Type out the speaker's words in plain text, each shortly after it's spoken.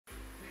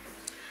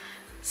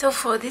So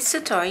for this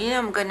tutorial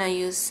I'm gonna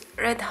use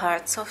red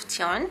heart soft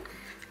yarn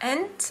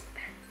and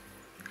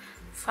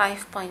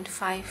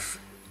 5.5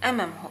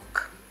 mm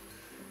hook.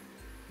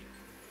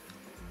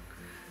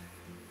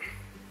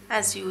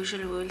 As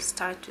usual, we will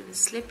start with a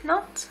slip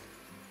knot.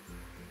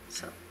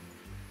 So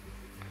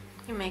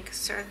you make a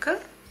circle,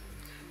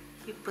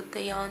 you put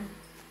the yarn,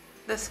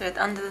 the thread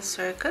under the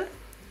circle,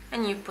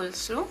 and you pull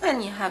through,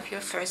 and you have your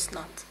first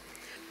knot.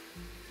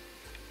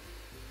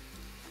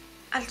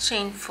 I'll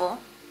chain 4.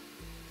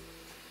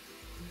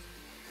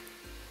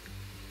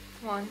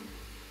 1,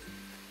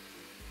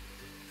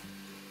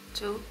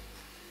 2,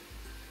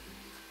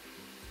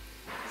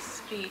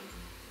 3,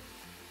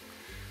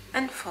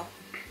 and 4.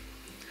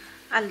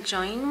 I'll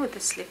join with a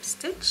slip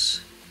stitch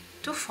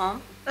to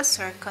form a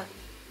circle.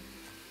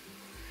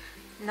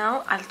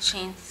 Now I'll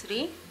chain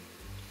 3,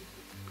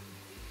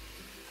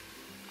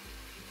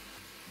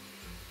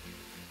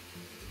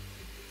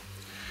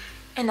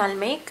 and I'll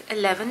make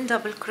 11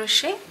 double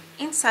crochet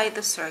inside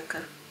the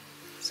circle.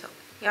 So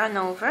yarn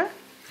over,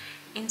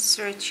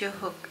 insert your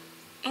hook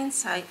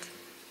inside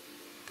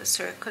the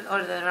circle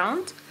or the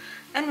round,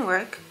 and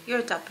work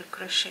your double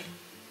crochet.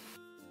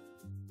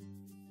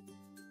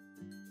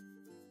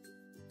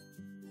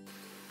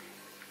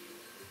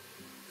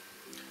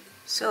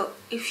 So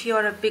if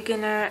you're a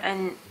beginner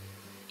and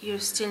you're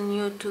still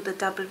new to the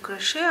double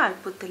crochet, I'll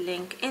put the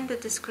link in the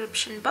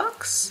description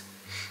box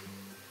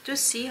to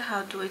see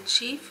how to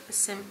achieve a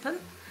simple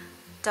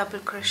double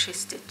crochet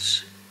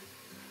stitch.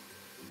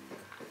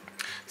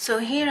 So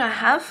here I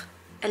have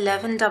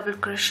 11 double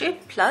crochet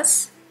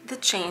plus the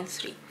chain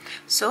 3.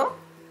 So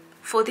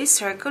for this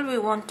circle we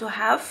want to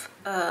have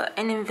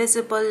an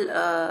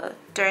invisible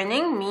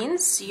turning,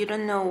 means you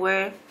don't know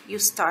where you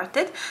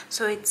started,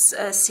 so it's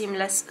a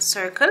seamless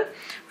circle.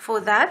 For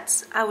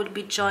that I will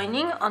be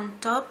joining on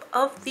top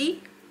of the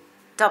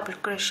double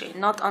crochet,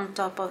 not on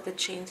top of the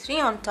chain 3,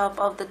 on top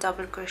of the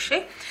double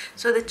crochet.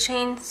 So the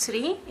chain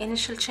 3,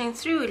 initial chain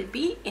 3, will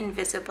be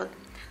invisible.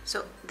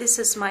 So this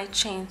is my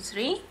chain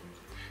 3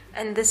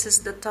 and this is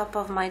the top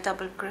of my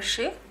double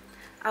crochet.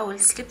 I will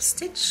slip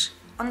stitch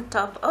on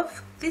top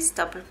of this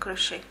double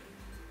crochet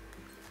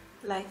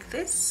like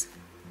this.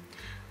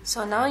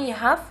 So now you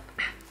have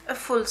a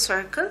full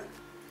circle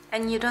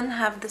and you don't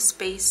have the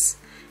space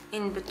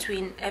in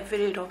between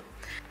every row.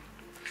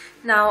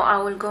 Now I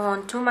will go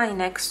on to my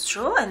next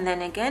row, and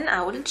then again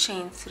I will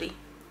chain 3.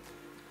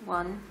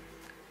 1,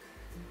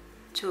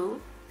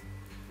 2,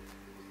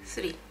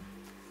 3.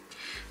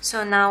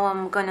 So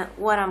now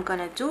what I'm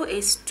gonna do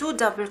is 2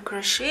 double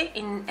crochet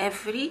in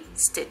every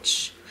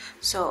stitch.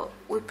 So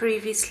we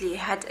previously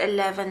had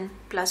 11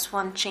 plus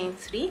 1 chain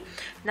 3.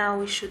 Now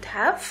we should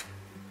have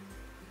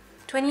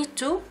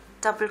 22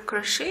 double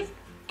crochet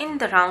in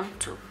the round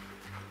 2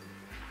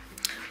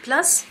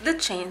 plus the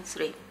chain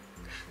 3.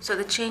 So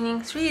the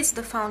chaining 3 is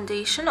the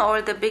foundation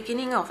or the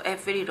beginning of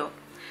every row.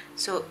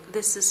 So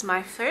this is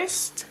my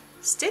first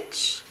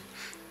stitch.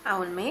 I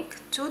will make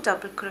 2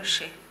 double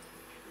crochet.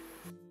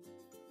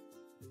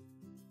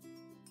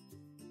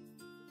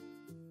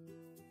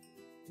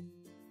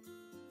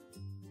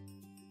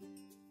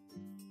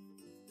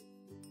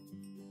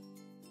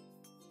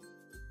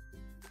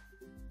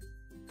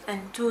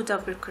 And 2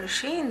 double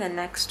crochet in the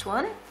next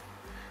one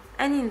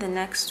and in the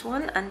next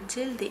one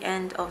until the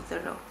end of the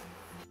row.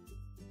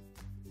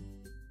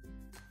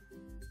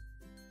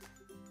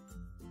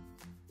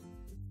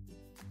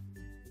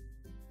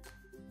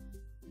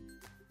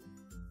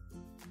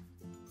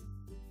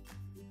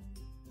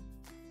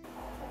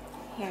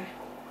 Here.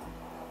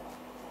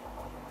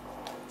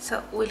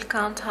 So we'll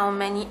count how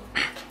many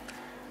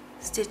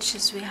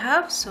stitches we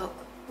have. So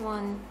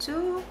 1,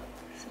 2,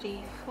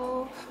 3,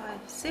 4, 5,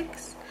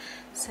 6,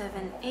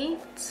 7,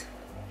 8,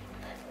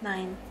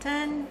 9,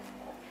 10,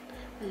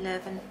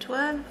 11,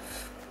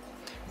 12,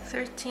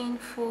 13,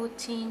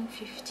 14,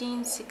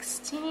 15,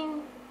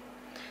 16,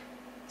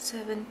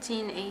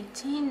 17,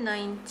 18,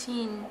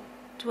 19,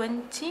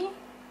 20,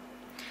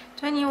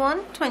 21,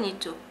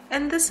 22,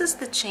 and this is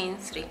the chain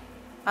 3.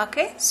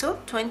 Okay, so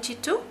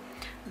 22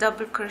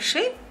 double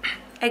crochet.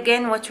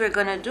 Again, what we're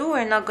gonna do,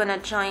 we're not gonna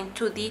join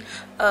to the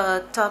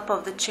top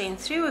of the chain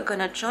 3, we're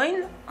gonna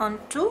join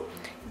onto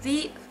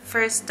the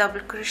first double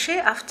crochet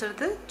after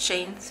the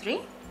chain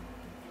 3,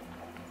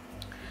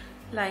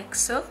 like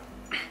so.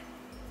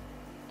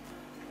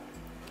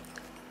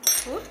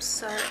 Oops,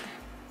 sorry.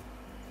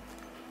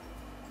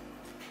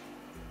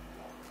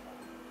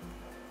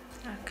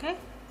 Okay,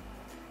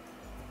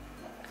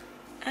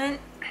 and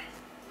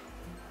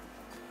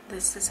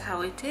this is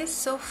how it is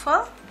so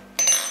far.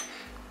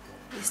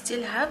 We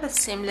still have a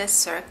seamless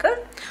circle.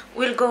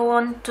 We'll go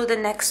on to the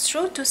next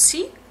row to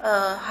see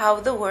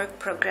how the work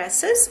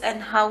progresses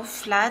and how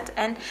flat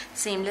and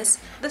seamless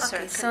the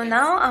circle is. So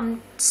now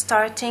I'm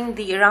starting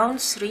the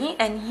round 3,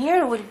 and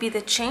here will be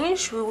the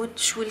change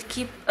which we'll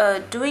keep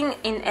doing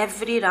in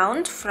every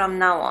round from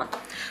now on.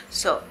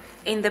 So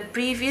in the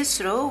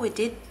previous row we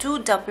did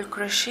 2 double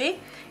crochet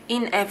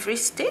in every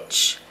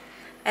stitch,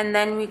 and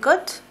then we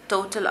got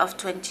total of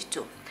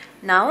 22.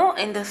 Now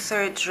in the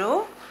third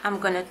row I'm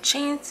gonna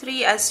chain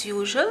 3 as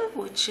usual,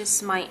 which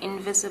is my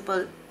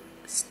invisible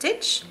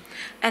stitch,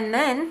 and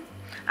then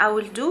I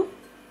will do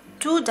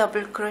 2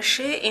 double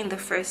crochet in the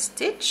first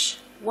stitch,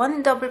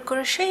 1 double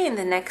crochet in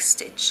the next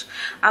stitch.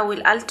 I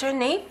will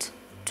alternate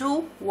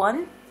 2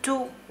 1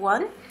 2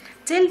 1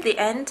 till the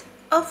end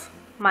of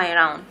my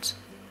round.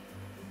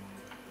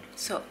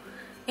 So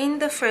in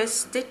the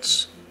first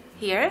stitch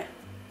here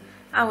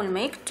I will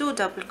make 2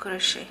 double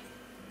crochet.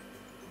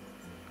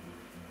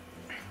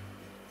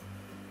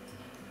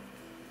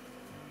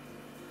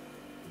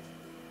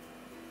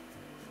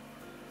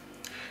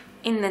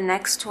 In the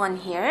next one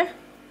here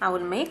I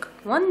will make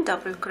 1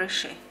 double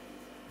crochet.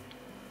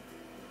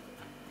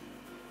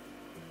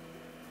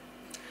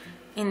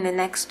 In the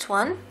next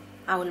one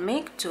I will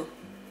make 2.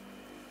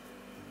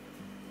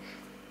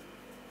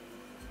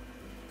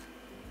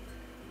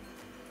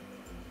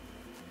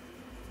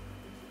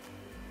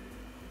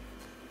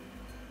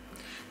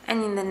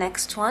 And in the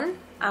next one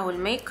I will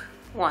make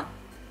 1.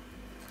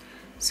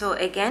 So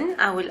again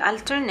I will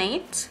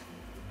alternate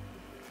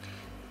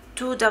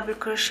 2 double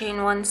crochet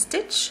in one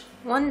stitch,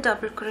 1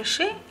 double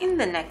crochet in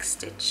the next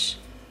stitch.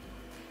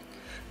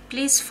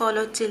 Please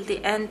follow till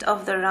the end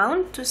of the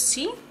round to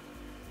see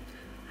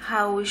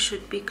how we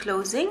should be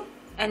closing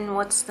and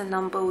what's the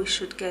number we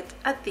should get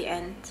at the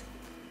end.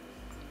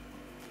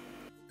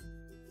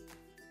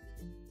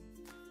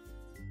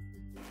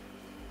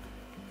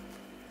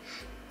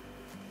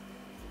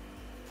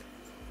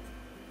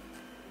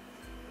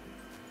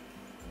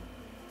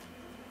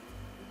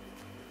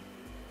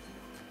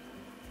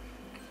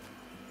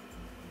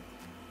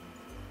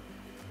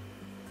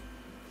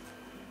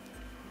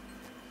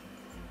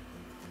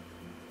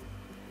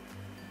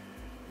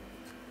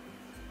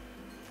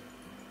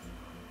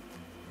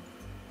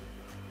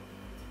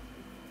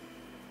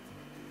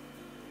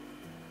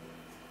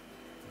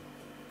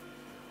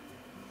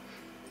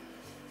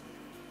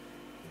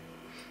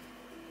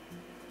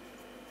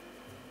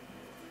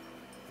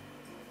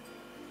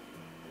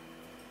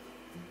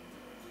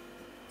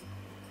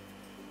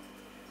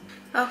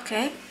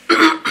 Okay,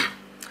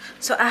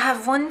 so I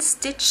have 1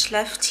 stitch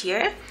left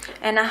here,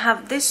 and I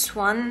have this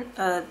one,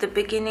 the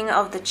beginning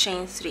of the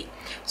chain 3.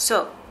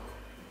 So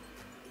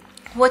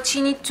what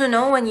you need to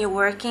know when you're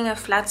working a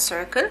flat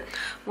circle,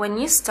 when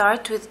you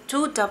start with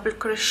 2 double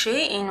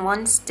crochet in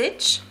 1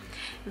 stitch,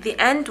 the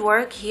end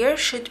work here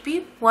should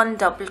be 1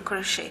 double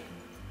crochet.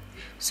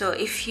 So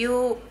if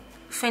you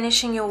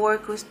finishing your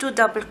work with 2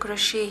 double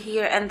crochet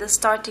here and the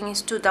starting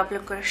is 2 double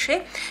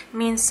crochet,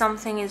 means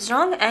something is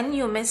wrong and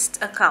you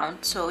missed a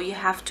count, so you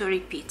have to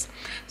repeat.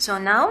 So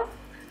now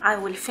I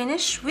will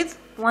finish with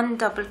 1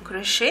 double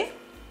crochet,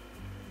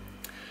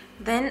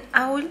 then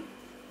I will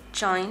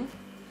join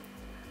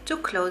to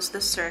close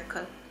the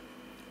circle,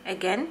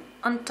 again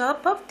on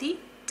top of the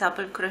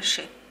double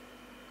crochet.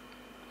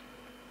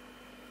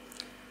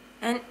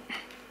 And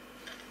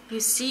you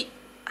see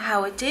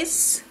how it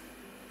is.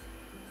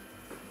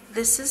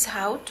 This is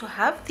how to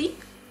have the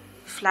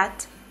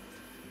flat,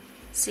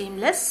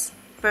 seamless,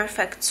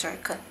 perfect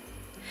circle.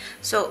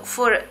 So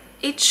for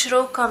each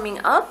row coming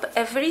up,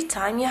 every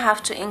time you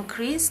have to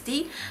increase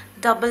the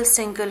double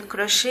single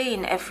crochet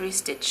in every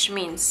stitch.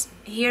 Means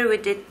here we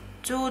did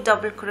 2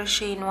 double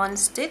crochet in 1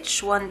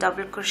 stitch, 1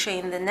 double crochet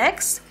in the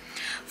next.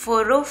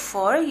 For row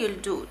 4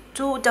 you'll do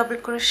 2 double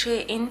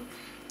crochet in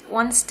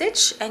 1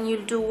 stitch and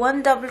you'll do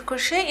 1 double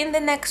crochet in the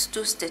next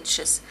 2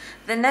 stitches.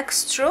 The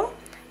next row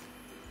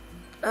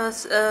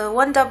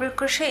 1 double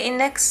crochet in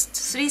next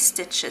 3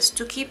 stitches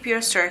to keep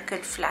your circle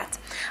flat.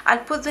 I'll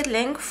put the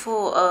link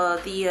for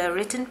the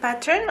written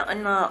pattern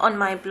on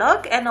my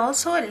blog, and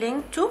also a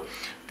link to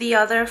the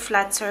other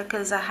flat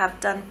circles I have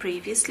done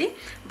previously,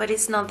 but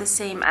it's not the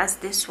same as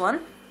this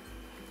one,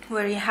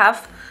 where you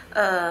have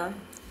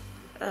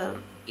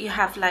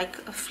like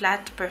a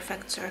flat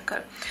perfect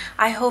circle.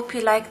 I hope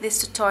you like this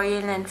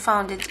tutorial and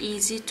found it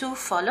easy to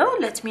follow.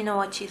 Let me know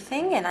what you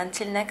think, and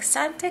until next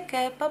time, take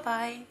care. Bye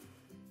bye.